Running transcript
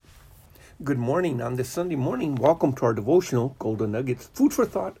Good morning on this Sunday morning. Welcome to our devotional, Golden Nuggets, food for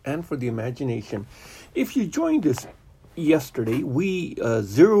thought and for the imagination. If you joined us yesterday, we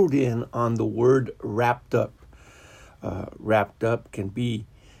zeroed in on the word wrapped up. Wrapped up can be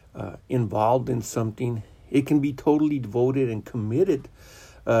involved in something. It can be totally devoted and committed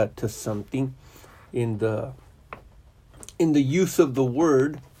to something. In the use of the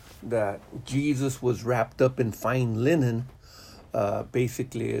word that Jesus was wrapped up in fine linen,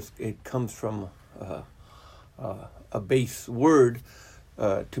 basically it comes from a base word,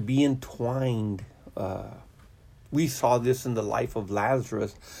 to be entwined. We saw this in the life of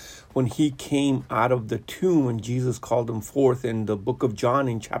Lazarus when he came out of the tomb and Jesus called him forth in the book of John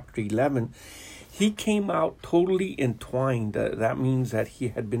in chapter 11. He came out totally entwined. That means that he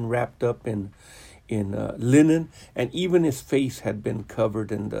had been wrapped up in linen, and even his face had been covered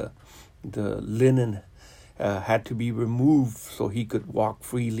in the linen. Had to be removed so he could walk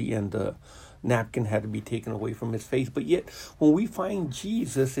freely, and the napkin had to be taken away from his face. But yet, when we find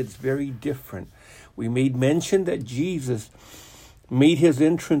Jesus, it's very different. We made mention that Jesus made his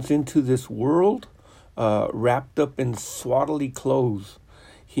entrance into this world wrapped up in swaddling clothes.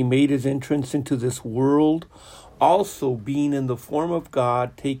 He made his entrance into this world also being in the form of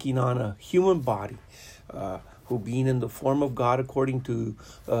God, taking on a human body. Who being in the form of God, according to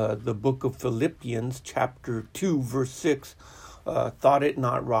the book of Philippians, chapter 2, verse 6, thought it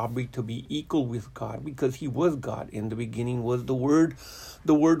not robbery to be equal with God, because he was God. In the beginning was the Word.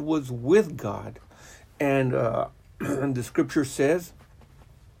 The Word was with God. And the scripture says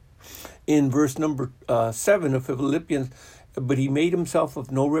in verse number 7 of Philippians, but he made himself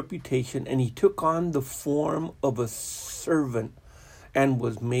of no reputation, and he took on the form of a servant, and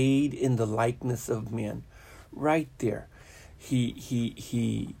was made in the likeness of men. Right there,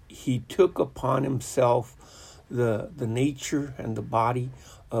 he took upon himself the nature and the body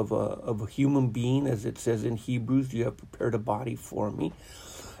of a human being, as it says in Hebrews, you have prepared a body for me.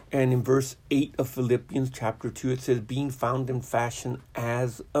 And in verse 8 of Philippians chapter 2, it says, being found in fashion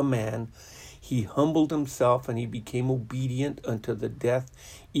as a man, he humbled himself, and he became obedient unto the death,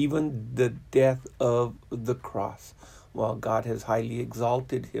 even the death of the cross. Well, God has highly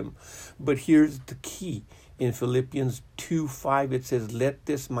exalted him. But here's the key. In Philippians 2:5, it says, let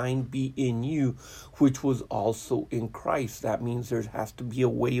this mind be in you, which was also in Christ. That means there has to be a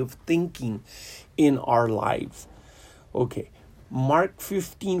way of thinking in our lives. Okay, Mark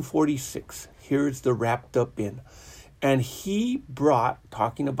 15:46. Here's the wrapped up in. And he brought,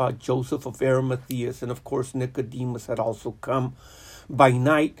 talking about Joseph of Arimathea, and of course Nicodemus had also come by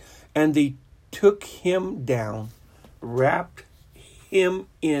night, and they took him down, wrapped him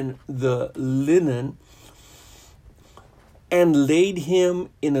in the linen, and laid him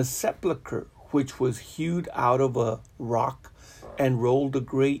in a sepulchre which was hewed out of a rock, and rolled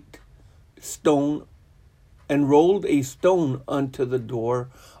a stone unto the door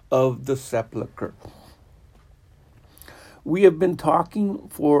of the sepulchre. We have been talking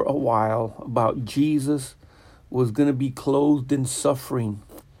for a while about Jesus was going to be clothed in suffering.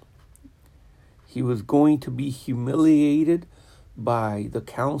 He was going to be humiliated by the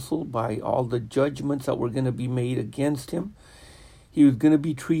council, by all the judgments that were going to be made against him. He was going to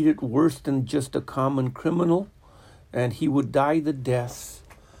be treated worse than just a common criminal, and he would die the death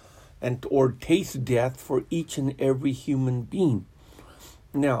or taste death for each and every human being.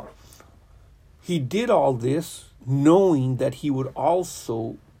 Now, he did all this knowing that he would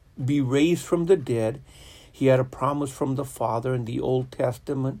also be raised from the dead. He had a promise from the Father in the Old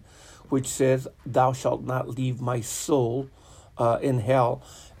Testament, which says, thou shalt not leave my soul in hell,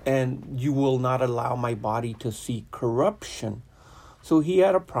 and you will not allow my body to see corruption. So he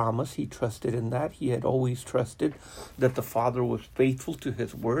had a promise. He trusted in that. He had always trusted that the Father was faithful to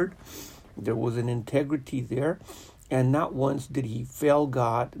his word. There was an integrity there. And not once did he fail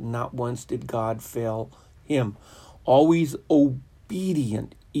God. Not once did God fail him. Always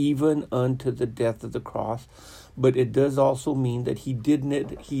obedient, even unto the death of the cross. But it does also mean that he did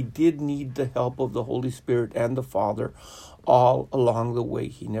need the help of the Holy Spirit and the Father all along the way.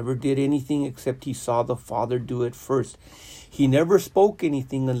 He never did anything except he saw the Father do it first. He never spoke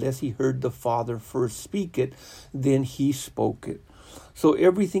anything unless he heard the Father first speak it, then he spoke it. So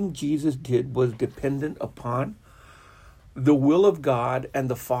everything Jesus did was dependent upon the will of God and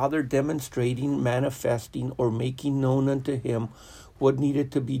the Father demonstrating, manifesting, or making known unto him what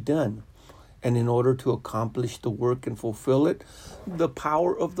needed to be done. And in order to accomplish the work and fulfill it, the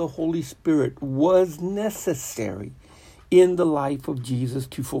power of the Holy Spirit was necessary in the life of Jesus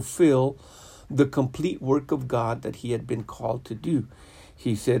to fulfill the complete work of God that he had been called to do.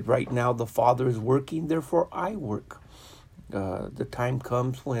 He said, right now the Father is working, therefore I work. The time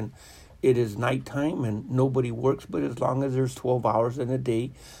comes when it is nighttime and nobody works, but as long as there's 12 hours in a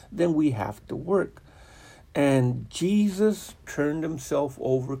day, then we have to work. And Jesus turned himself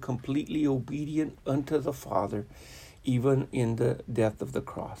over, completely obedient unto the Father, even in the death of the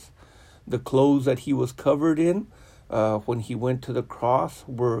cross. The clothes that he was covered in when he went to the cross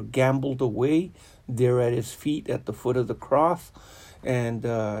were gambled away there at his feet at the foot of the cross,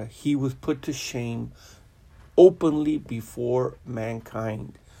 and he was put to shame openly before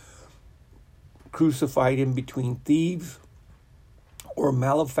mankind. Crucified in between thieves or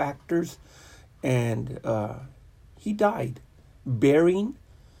malefactors, and he died, bearing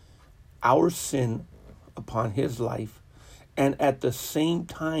our sin upon his life, and at the same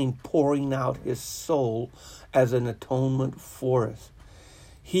time pouring out his soul as an atonement for us.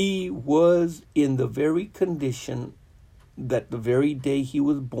 He was in the very condition that the very day he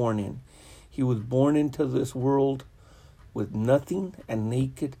was born in. He was born into this world with nothing and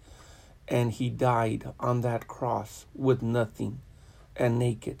naked, and he died on that cross with nothing and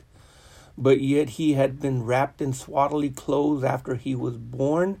naked. But yet he had been wrapped in swaddling clothes after he was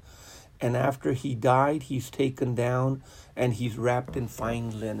born, and after he died, he's taken down and he's wrapped in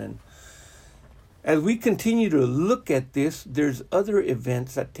fine linen. As we continue to look at this, there's other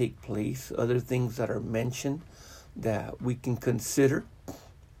events that take place, other things that are mentioned that we can consider.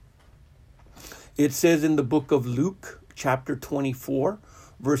 It says in the book of Luke, chapter 24,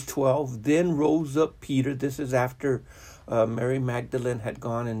 verse 12, then rose up Peter. This is after Mary Magdalene had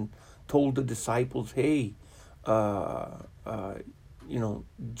gone and told the disciples, hey,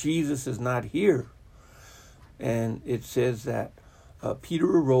 Jesus is not here. And it says that Peter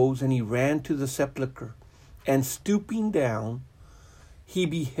arose and he ran to the sepulchre, and stooping down, he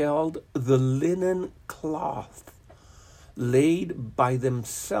beheld the linen cloth laid by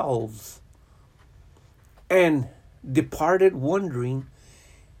themselves, and departed wondering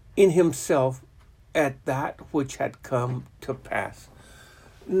in himself at that which had come to pass.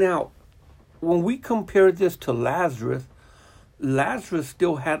 Now, when we compare this to Lazarus, Lazarus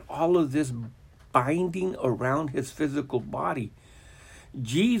still had all of this binding around his physical body.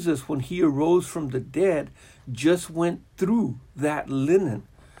 Jesus, when he arose from the dead, just went through that linen.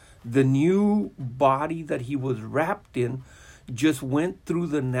 The new body that he was wrapped in just went through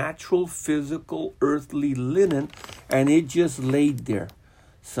the natural, physical, earthly linen, and it just laid there.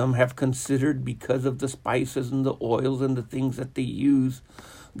 Some have considered, because of the spices and the oils and the things that they use,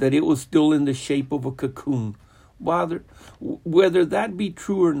 that it was still in the shape of a cocoon. Whether that be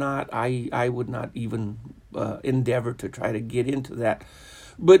true or not, I would not even endeavor to try to get into that.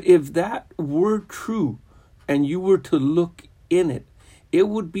 But if that were true and you were to look in it, it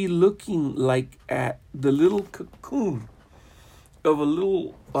would be looking like at the little cocoon of a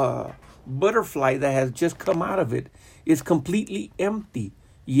little butterfly that has just come out of it. It's completely empty,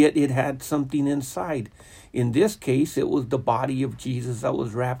 yet it had something inside. In this case, it was the body of Jesus that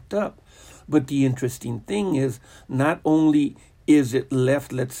was wrapped up. But the interesting thing is, not only is it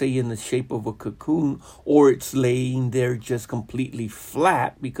left, let's say, in the shape of a cocoon, or it's laying there just completely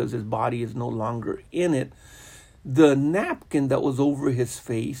flat because his body is no longer in it, the napkin that was over his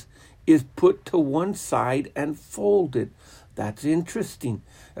face is put to one side and folded. That's interesting.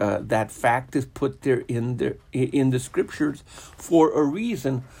 That fact is put there in the scriptures for a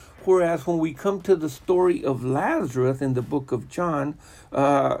reason. Whereas when we come to the story of Lazarus in the book of John,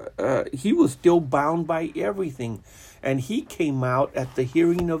 he was still bound by everything. And he came out at the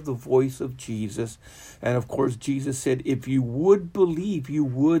hearing of the voice of Jesus. And of course, Jesus said, if you would believe, you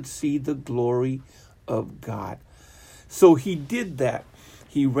would see the glory of God. So he did that.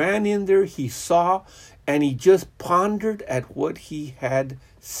 He ran in there, he saw, and he just pondered at what he had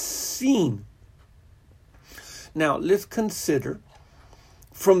seen. Now, let's consider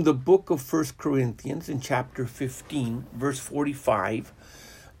from the book of 1 Corinthians in chapter 15, verse 45,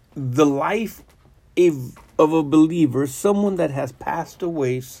 the life of a believer, someone that has passed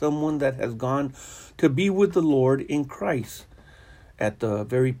away, someone that has gone to be with the Lord in Christ at the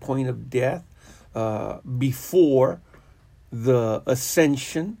very point of death, before the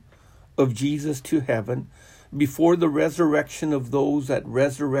ascension of Jesus to heaven, before the resurrection of those that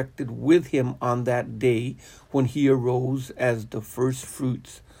resurrected with him on that day when he arose as the first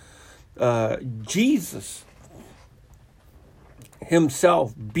fruits. Jesus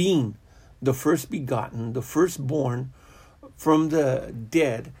himself being the first begotten, the firstborn from the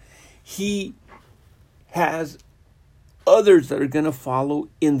dead, he has others that are going to follow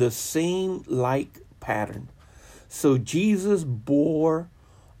in the same like pattern. So Jesus bore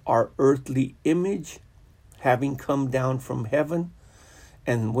our earthly image, having come down from heaven,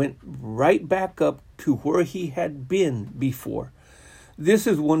 and went right back up to where he had been before. This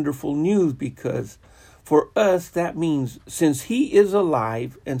is wonderful news because for us, that means since he is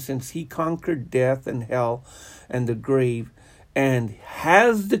alive and since he conquered death and hell and the grave and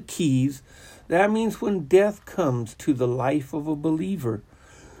has the keys, that means when death comes to the life of a believer,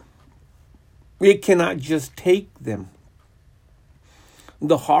 it cannot just take them.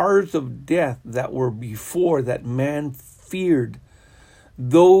 The horrors of death that were before that man feared,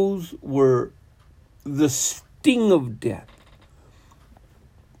 those were the sting of death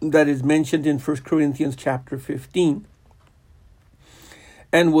that is mentioned in 1 Corinthians chapter 15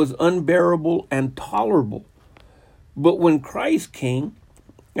 and was unbearable and tolerable. But when Christ came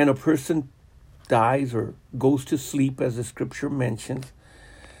and a person dies or goes to sleep, as the scripture mentions,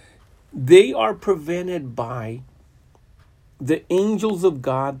 they are prevented by the angels of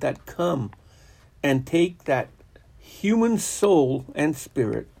God that come and take that human soul and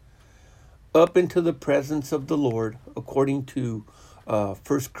spirit up into the presence of the Lord, according to 2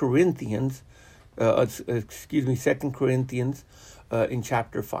 Corinthians in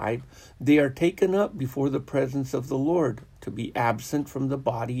chapter 5. They are taken up before the presence of the Lord. To be absent from the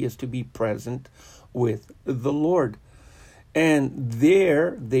body is to be present with the Lord. And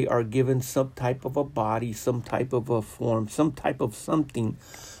there they are given some type of a body, some type of a form, some type of something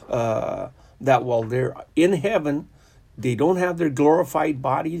that while they're in heaven, they don't have their glorified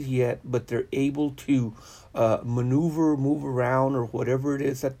bodies yet, but they're able to maneuver, move around, or whatever it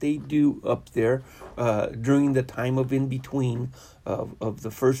is that they do up there during the time of in between of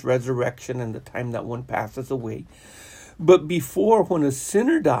the first resurrection and the time that one passes away. But before, when a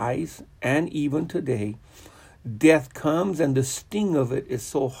sinner dies, and even today, death comes and the sting of it is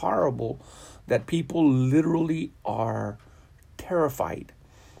so horrible that people literally are terrified.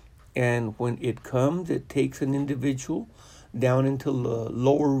 And when it comes, it takes an individual down into the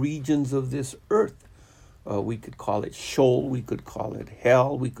lower regions of this earth. We could call it Sheol, we could call it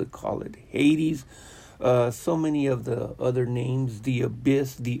hell, we could call it Hades. So many of the other names, the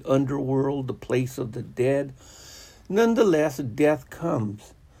abyss, the underworld, the place of the dead. Nonetheless, death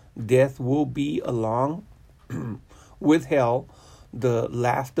comes. Death will be along with hell, the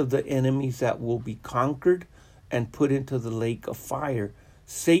last of the enemies that will be conquered and put into the lake of fire.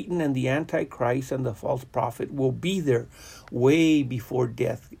 Satan and the Antichrist and the false prophet will be there way before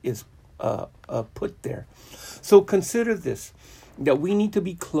death is put there. So consider this, that we need to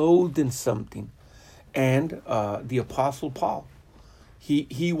be clothed in something. And the Apostle Paul,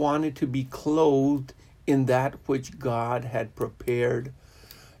 he wanted to be clothed in that which God had prepared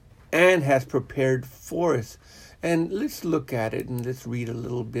and has prepared for us. And let's look at it and let's read a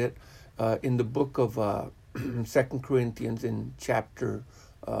little bit in the book of 2 Corinthians in chapter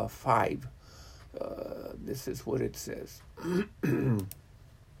 5. This is what it says.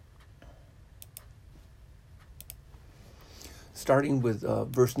 Starting with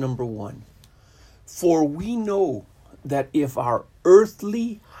verse number 1. For we know that if our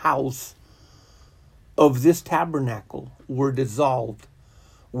earthly house of this tabernacle were dissolved,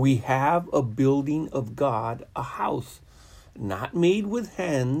 we have a building of God, a house, not made with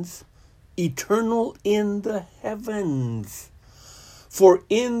hands, eternal in the heavens. For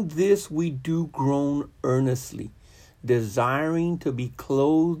in this we do groan earnestly, desiring to be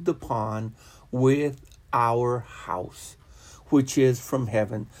clothed upon with our house, which is from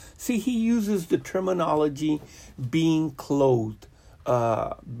heaven. See, he uses the terminology being clothed,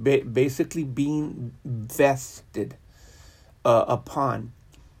 basically being vested upon.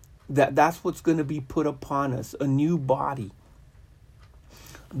 That's what's going to be put upon us, a new body.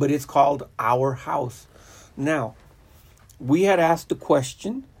 But it's called our house. Now, we had asked the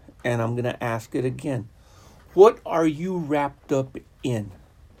question, and I'm going to ask it again. What are you wrapped up in?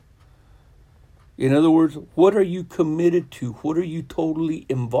 In other words, what are you committed to? What are you totally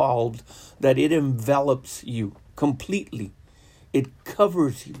involved that it envelops you completely? It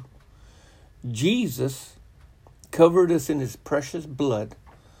covers you. Jesus covered us in his precious blood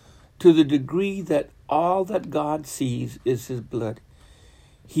to the degree that all that God sees is his blood.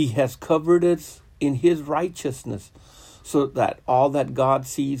 He has covered us in his righteousness so that all that God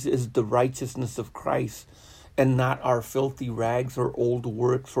sees is the righteousness of Christ and not our filthy rags or old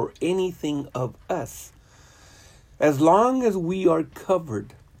works or anything of us. As long as we are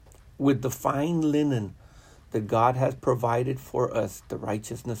covered with the fine linen that God has provided for us, the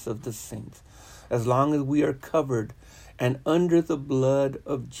righteousness of the saints, as long as we are covered and under the blood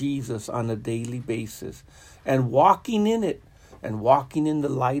of Jesus on a daily basis and walking in it and walking in the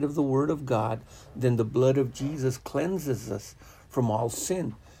light of the Word of God, then the blood of Jesus cleanses us from all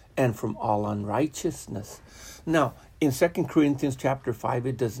sin and from all unrighteousness. Now, in 2 Corinthians chapter 5,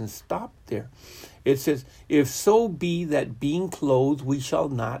 it doesn't stop there. It says, if so be that being clothed, we shall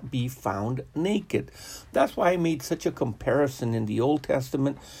not be found naked. That's why I made such a comparison in the Old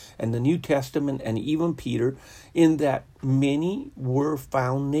Testament and the New Testament and even Peter, in that many were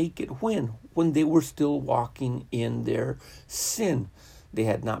found naked. When? When they were still walking in their sin. They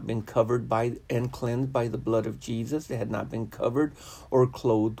had not been covered by and cleansed by the blood of Jesus. They had not been covered or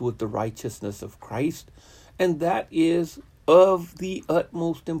clothed with the righteousness of Christ. And that is of the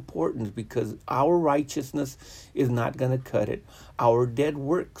utmost importance, because our righteousness is not going to cut it. Our dead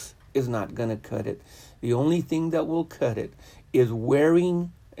works is not going to cut it. The only thing that will cut it is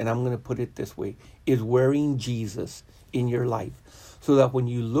wearing, and I'm going to put it this way, is wearing Jesus in your life. So that when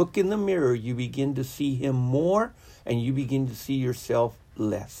you look in the mirror, you begin to see him more and you begin to see yourself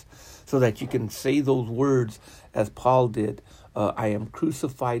less. So that you can say those words as Paul did, I am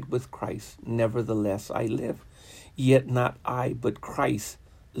crucified with Christ, nevertheless I live. Yet not I, but Christ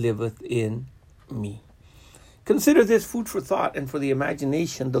liveth in me. Consider this food for thought and for the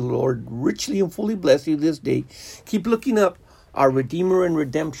imagination. The Lord richly and fully bless you this day. Keep looking up. Our Redeemer and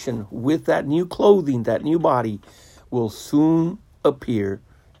redemption with that new clothing, that new body, will soon appear.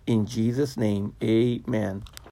 In Jesus' name, amen.